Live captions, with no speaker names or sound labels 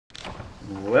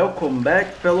Welcome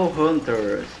back, fellow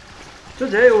hunters.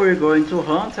 Today we're going to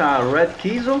hunt a Red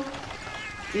Khezu.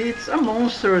 It's a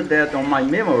monster that on my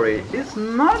memory is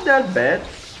not that bad,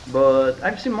 but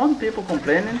I've seen more people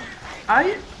complaining.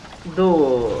 I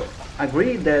do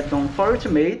agree that on for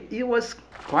Ultimate it was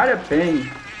quite a pain.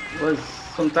 It was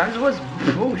sometimes it was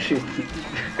bullshit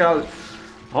because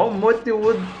how much it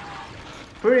would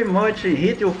pretty much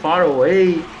hit you far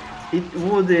away. It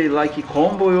would like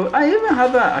combo you. I even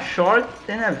have a short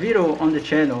and a video on the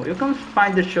channel. You can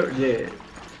find the short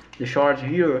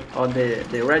here on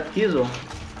the Red Khezu.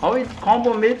 How it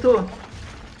combo me to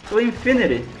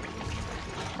infinity.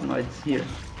 Oh no, it's here.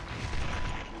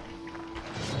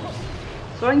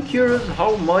 So I'm curious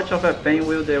how much of a pain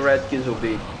will the Red Khezu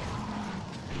be.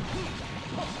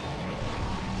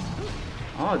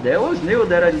 Oh, that was new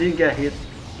that I didn't get hit.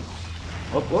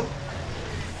 Up.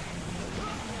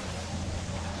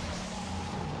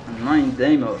 9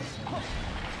 damage.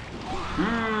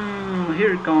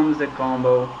 Here comes the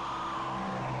combo.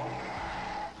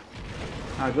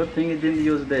 Good thing it didn't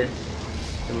use the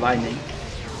lightning.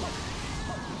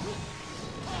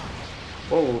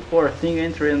 Oh, poor thing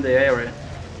entering the area.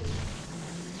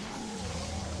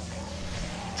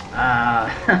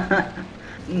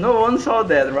 No one saw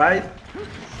that, right?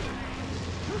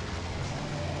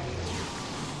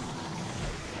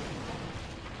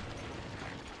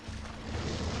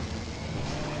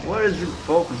 Where is it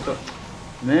focused?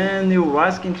 Man, you're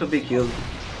asking to be killed.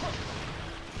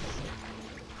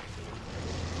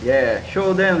 Yeah,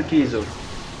 show them, Khezu.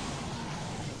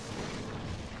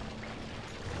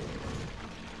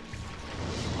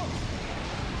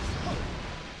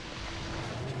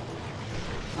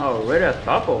 Oh, already a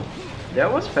topple?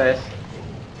 That was fast.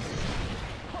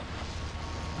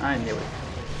 I knew it.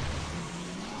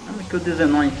 Let me put this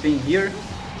annoying thing here.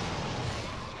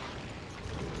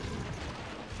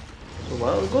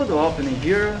 Well, good opening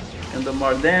here, and the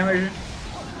more damage.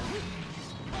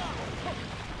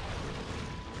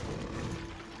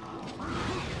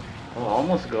 Oh,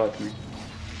 almost got me.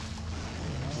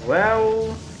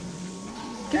 Well,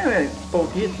 can I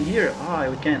poke it here? Ah,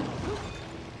 we can.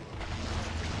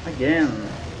 Again.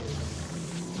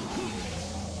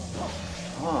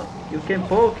 Oh, you can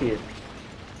poke it.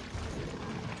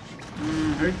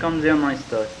 Here comes the my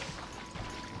stuff.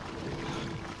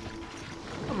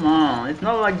 Come on, it's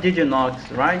not like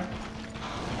Diginox, right?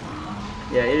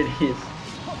 Yeah, it is.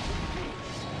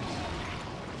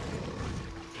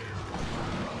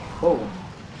 Oh,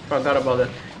 forgot about that.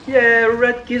 Yeah,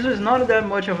 Red Khezu is not that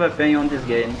much of a pain on this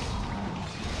game.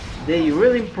 They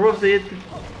really improved it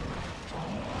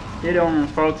on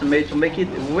for Ultimate to make it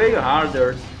way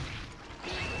harder.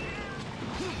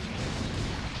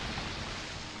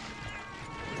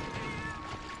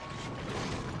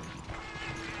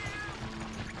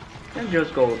 And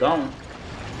just go down.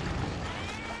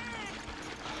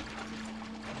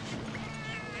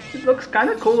 It looks kind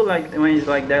of cool, like when it's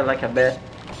like that, like a bat.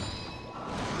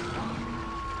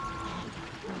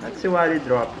 Let's see what it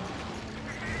dropped.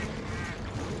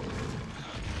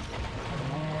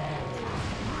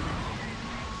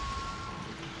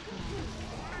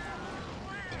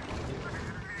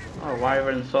 Oh,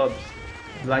 Wyvern subs,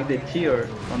 like the tier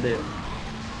on the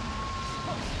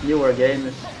newer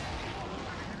games.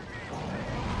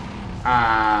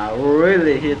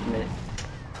 Really hit me.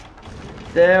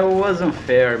 That wasn't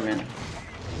fair, man.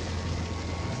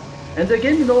 And the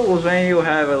game knows when you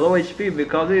have a low HP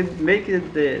because it makes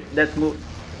that move.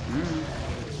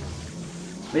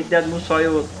 Make that move so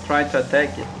you try to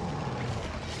attack it.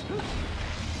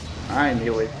 I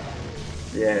knew it.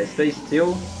 Yeah, stay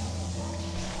still.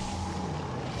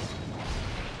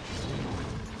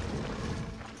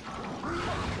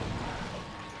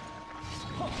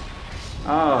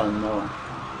 Oh no.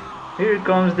 Here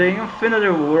comes the Infinity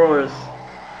Wars.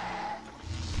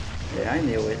 Yeah, I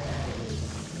knew it.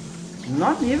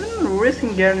 Not even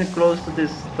risking getting close to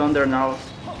this thunder now.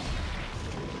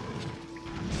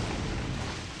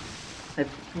 I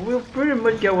will pretty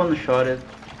much get one-shotted.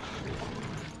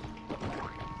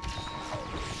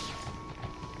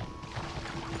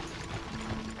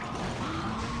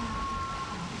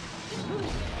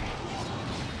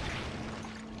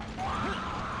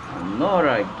 Not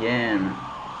again.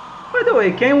 By the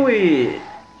way, can we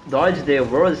dodge the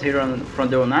worlds here from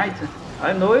the night?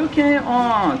 I know you can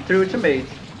on 3 Ultimate.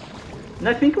 And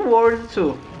I think World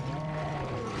too.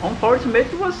 On 4 Ultimate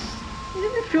it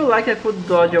didn't feel like I could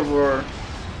dodge a world.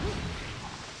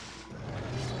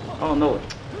 Oh no.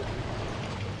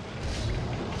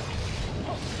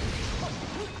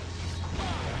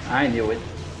 I knew it.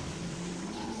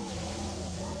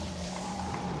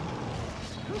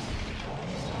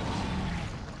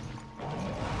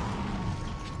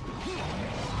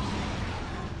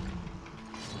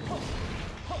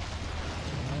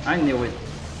 I knew it.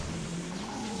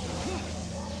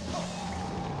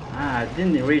 Ah, I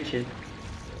didn't reach it.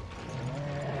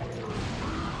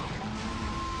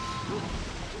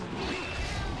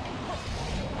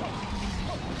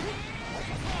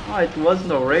 Oh, it was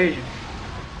no rage.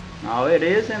 Now it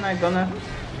is, and I'm gonna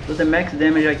do the max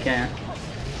damage I can.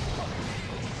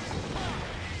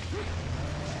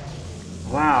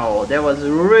 Wow, that was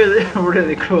really,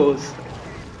 really close.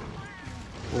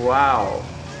 Wow.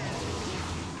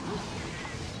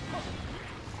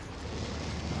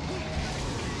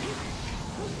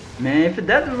 Man, if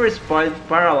that respawn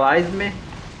paralyzed me,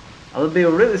 I would be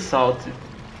really salty.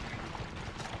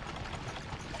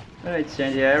 Alright,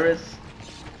 change areas.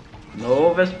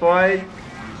 No Vespoid.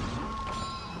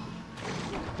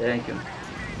 Thank you.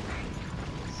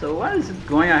 So where is it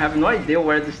going? I have no idea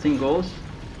where this thing goes.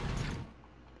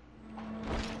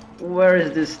 Where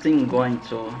is this thing going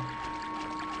to?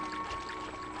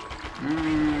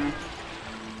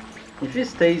 If it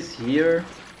stays here,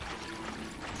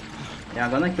 yeah,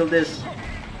 I'm gonna kill this.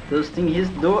 Those things he's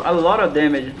do a lot of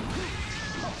damage.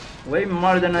 Way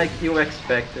more than you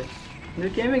expected. You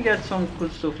can even get some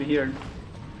good stuff here.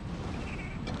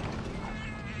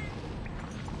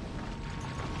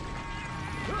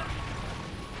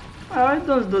 Oh, it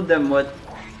doesn't do that much.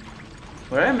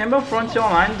 But I remember Frontier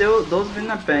Online, those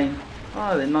been a pain.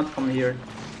 Oh, they're not from here.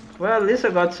 Well, at least I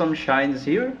got some shines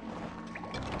here.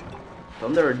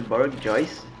 Thunderbird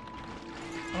Joyce.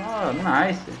 Oh,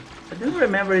 nice. I didn't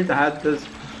remember it had this,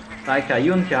 like a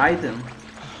unique item.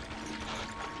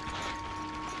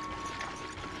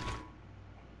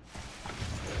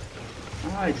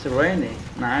 Oh, it's raining.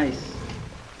 Nice.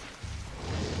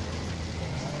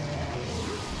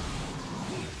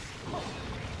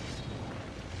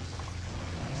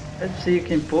 Let's see, you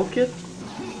can poke it.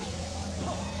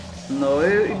 No,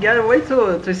 you get way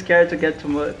too scared to get too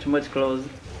much close.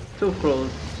 Too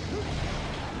close.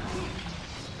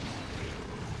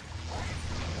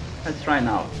 Let's try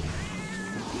now.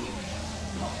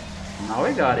 Now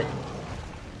we got it.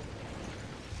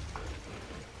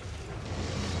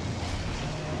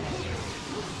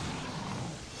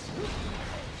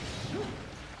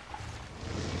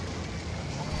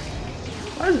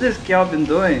 What is this Kelvin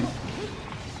doing?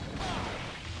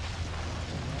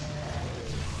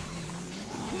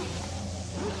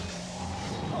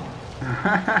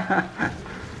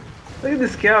 Look at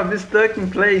this Kelvin, he's stuck in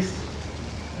place.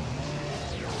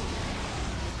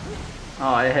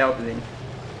 Oh, I helped him.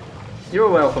 You're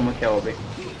welcome, Kelvin.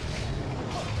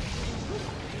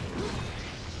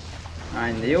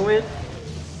 I knew it.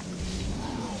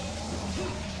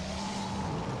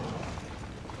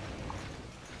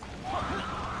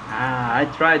 Ah, I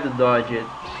tried to dodge it.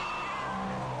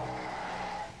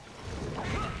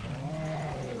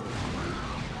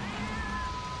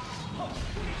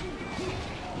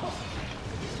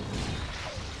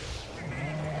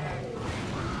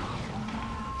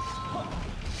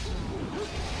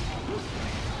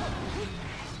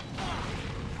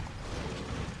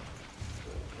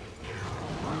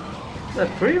 The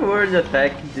free word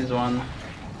attack, this one.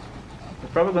 We're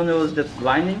probably gonna use the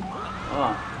lightning.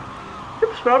 Oh. It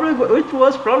was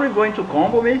probably going to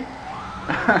combo me.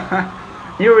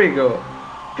 Here we go.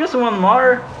 Just one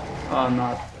more. Oh,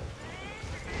 not.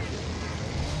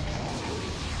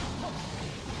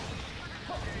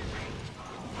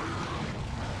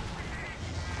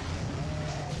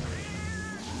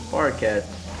 Poor cat.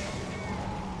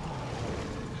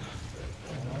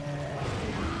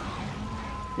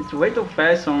 It's way too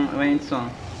fast when it's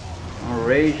on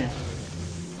rage.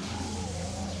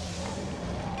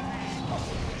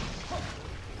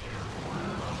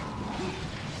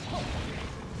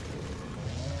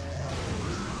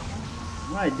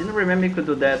 Oh, I didn't remember you could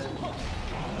do that.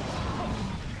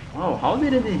 Oh, how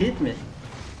did it hit me?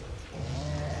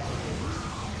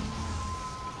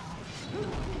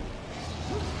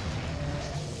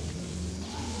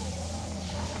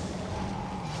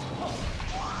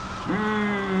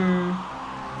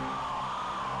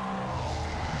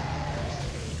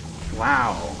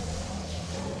 Wow.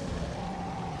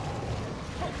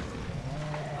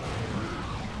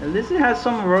 At least it has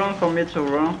some room for me to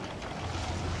run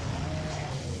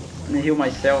and heal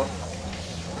myself.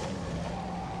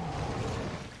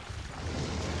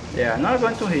 Yeah, I'm not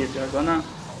going to hit you. I'm gonna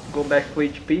go back to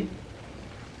HP.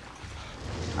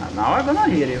 Now I'm gonna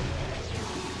hit you.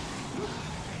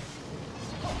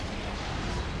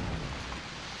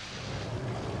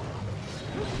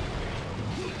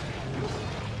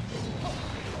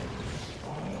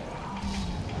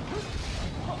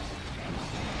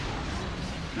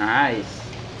 Nice.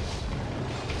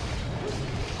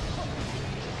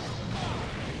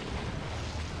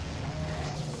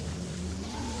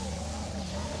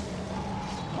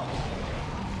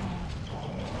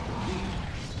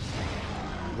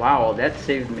 Wow, that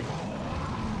saved me.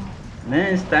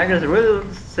 Man, staggers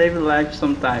really save life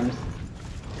sometimes.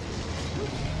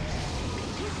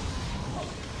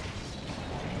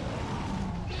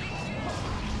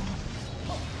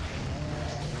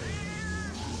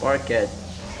 Poor cat.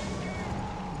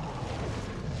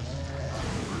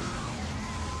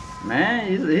 Man,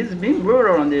 he's being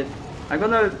brutal on it. I'm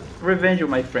gonna revenge you,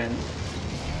 my friend.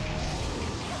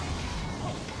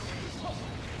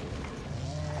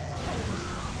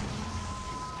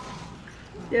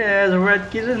 Yeah, the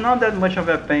Red Khezu is not that much of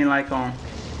a pain like on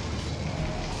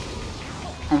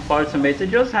Ultimate. You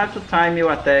just have to time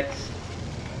your attacks.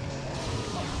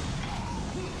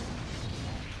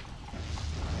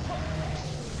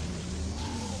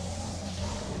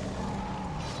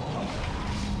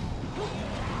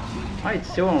 Oh,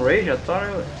 it's still on rage? I thought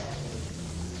it was...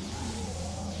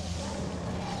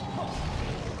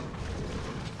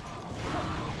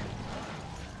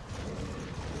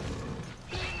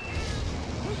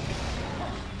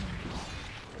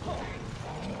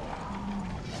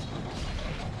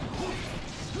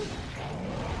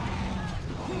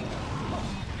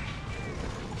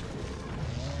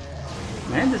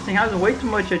 Man, this thing has way too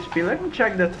much HP. Let me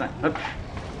check that time.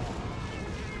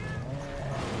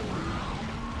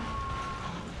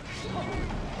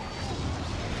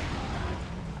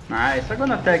 Nice, I'm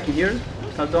gonna attack here.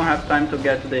 I don't have time to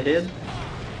get to the head.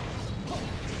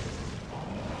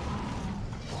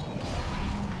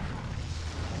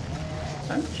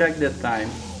 Let me check the time.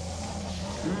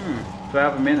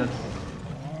 12 minutes.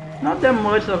 Not that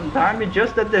much of time, it's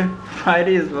just that the fight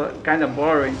is kind of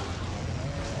boring.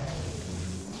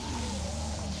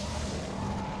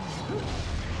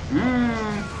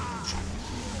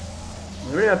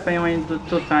 It's really a pain when you do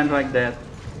 2 times like that.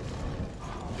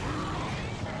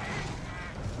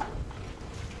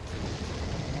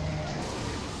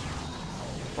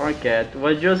 Poor cat,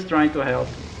 was just trying to help.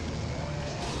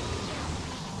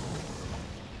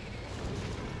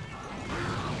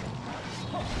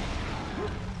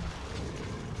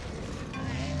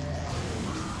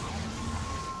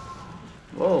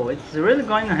 Whoa, it's really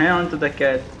going hell into the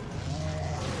cat.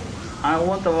 I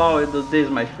won't allow you to do this,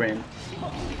 my friend.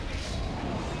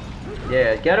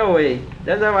 Yeah, get away.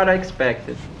 That's what I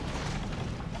expected.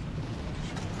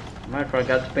 I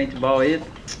forgot to paintball it.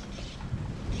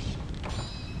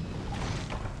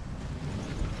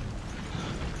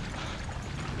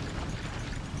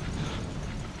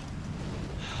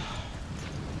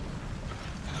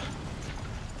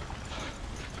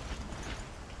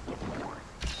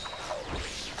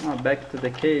 Oh, back to the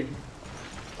cave.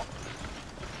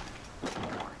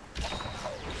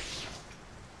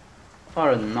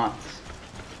 Or not.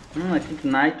 I think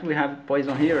night we have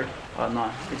poison here. Or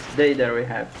not, it's day that we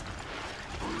have.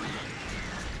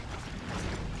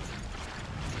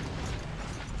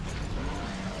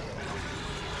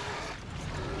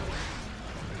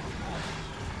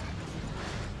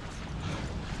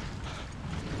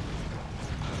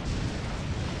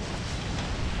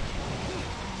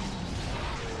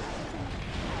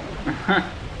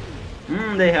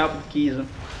 They helped Khezu.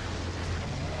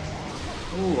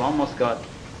 Ooh, almost got.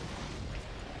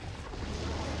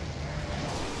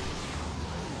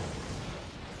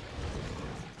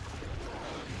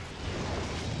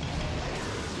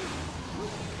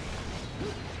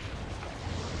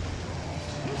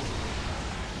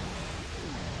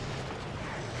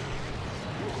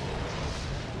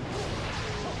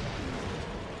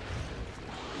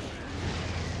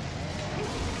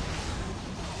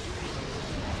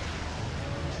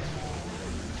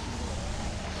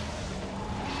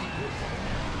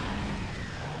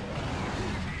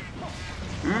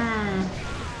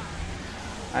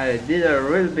 I did a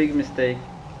really big mistake.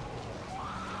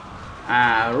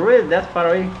 Really that far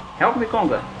away? Help me,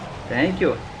 Conga. Thank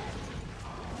you.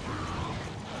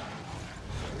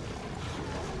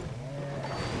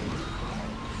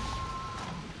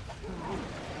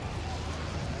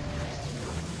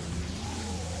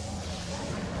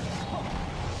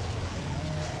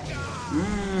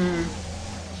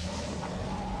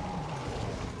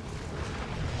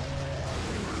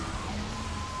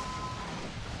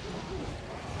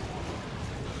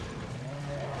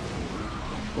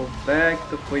 Go back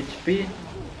to full HP.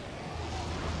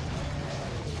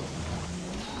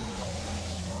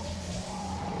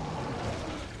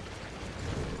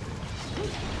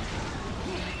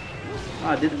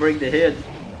 I did break the head.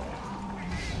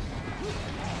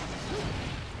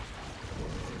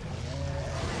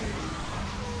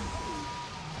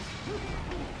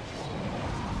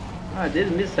 I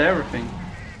did miss everything.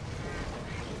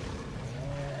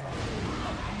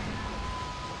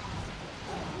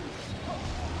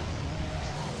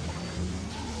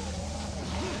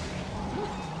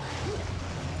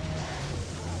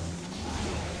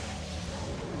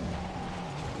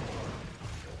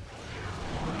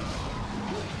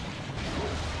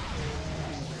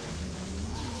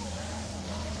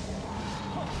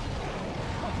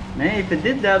 Man, if I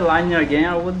did that line again,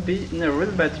 I would be in a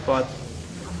really bad spot.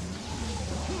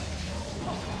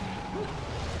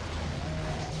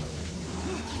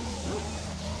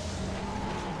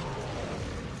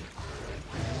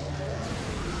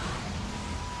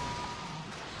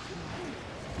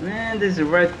 Man, this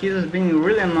Red Khezu is being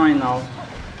really annoying now.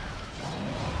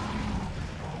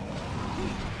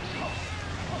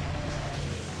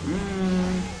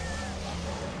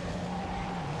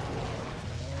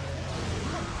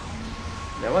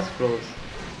 That was close.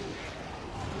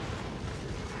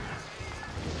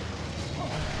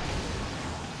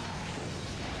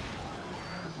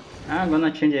 I'm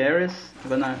gonna change areas. I'm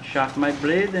gonna sharpen my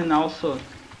blade and also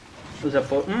use a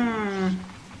pole.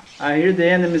 I hear the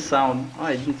enemy sound. Oh,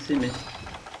 it didn't see me.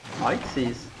 Oh, it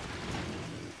sees.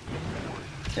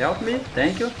 Help me,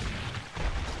 thank you.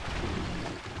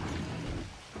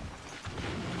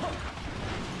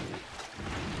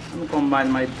 I'm gonna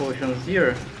combine my potions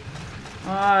here. Oh,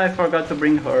 I forgot to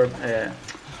bring her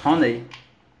honey.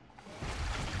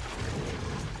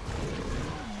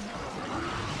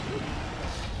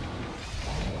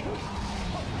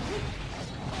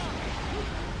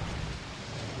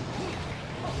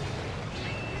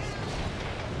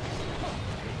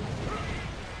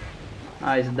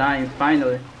 Ah, it's dying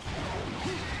finally.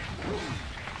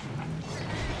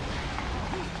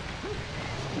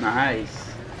 Nice.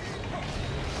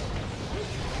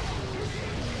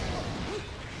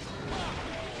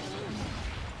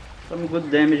 Some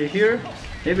good damage here.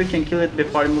 Maybe we can kill it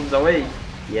before it moves away.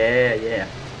 Yeah, yeah.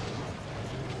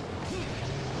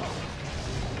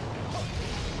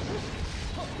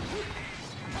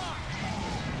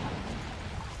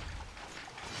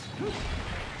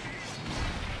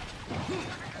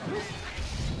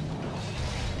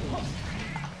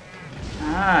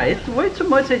 Ah, it's way too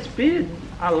much HP.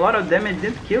 A lot of damage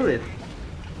didn't kill it.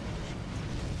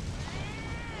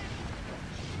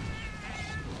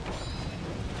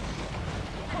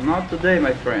 Not today,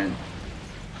 my friend.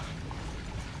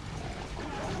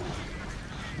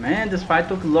 Man, this fight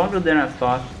took longer than I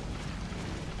thought.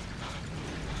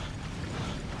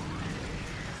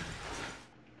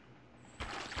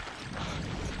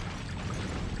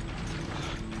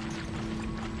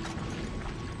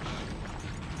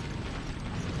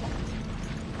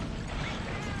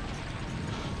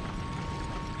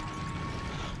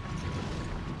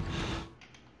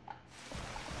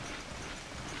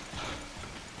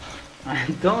 I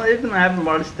don't even have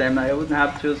more stamina. I would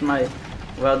have to use my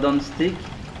well done stick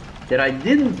that I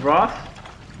didn't drop.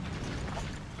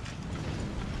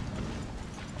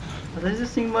 But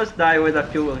this thing must die with a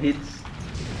few hits.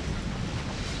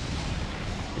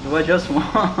 It was just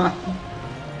one.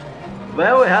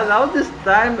 Well, we had all this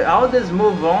time, all this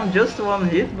move on, just one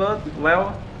hit, but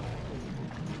well,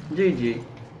 GG.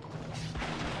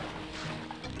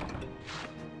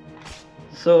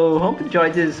 So hope you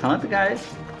enjoyed this hunt, guys.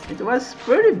 It was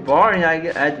pretty boring, I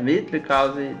admit,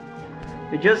 because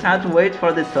we just had to wait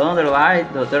for the thunder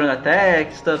light, the turn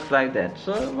attack, stuff like that.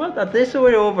 So, but at least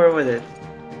we're over with it.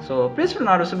 So please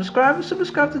remember to subscribe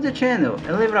to the channel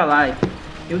and leave a like.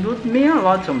 It would mean a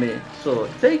lot to me. So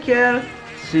take care,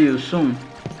 see you soon.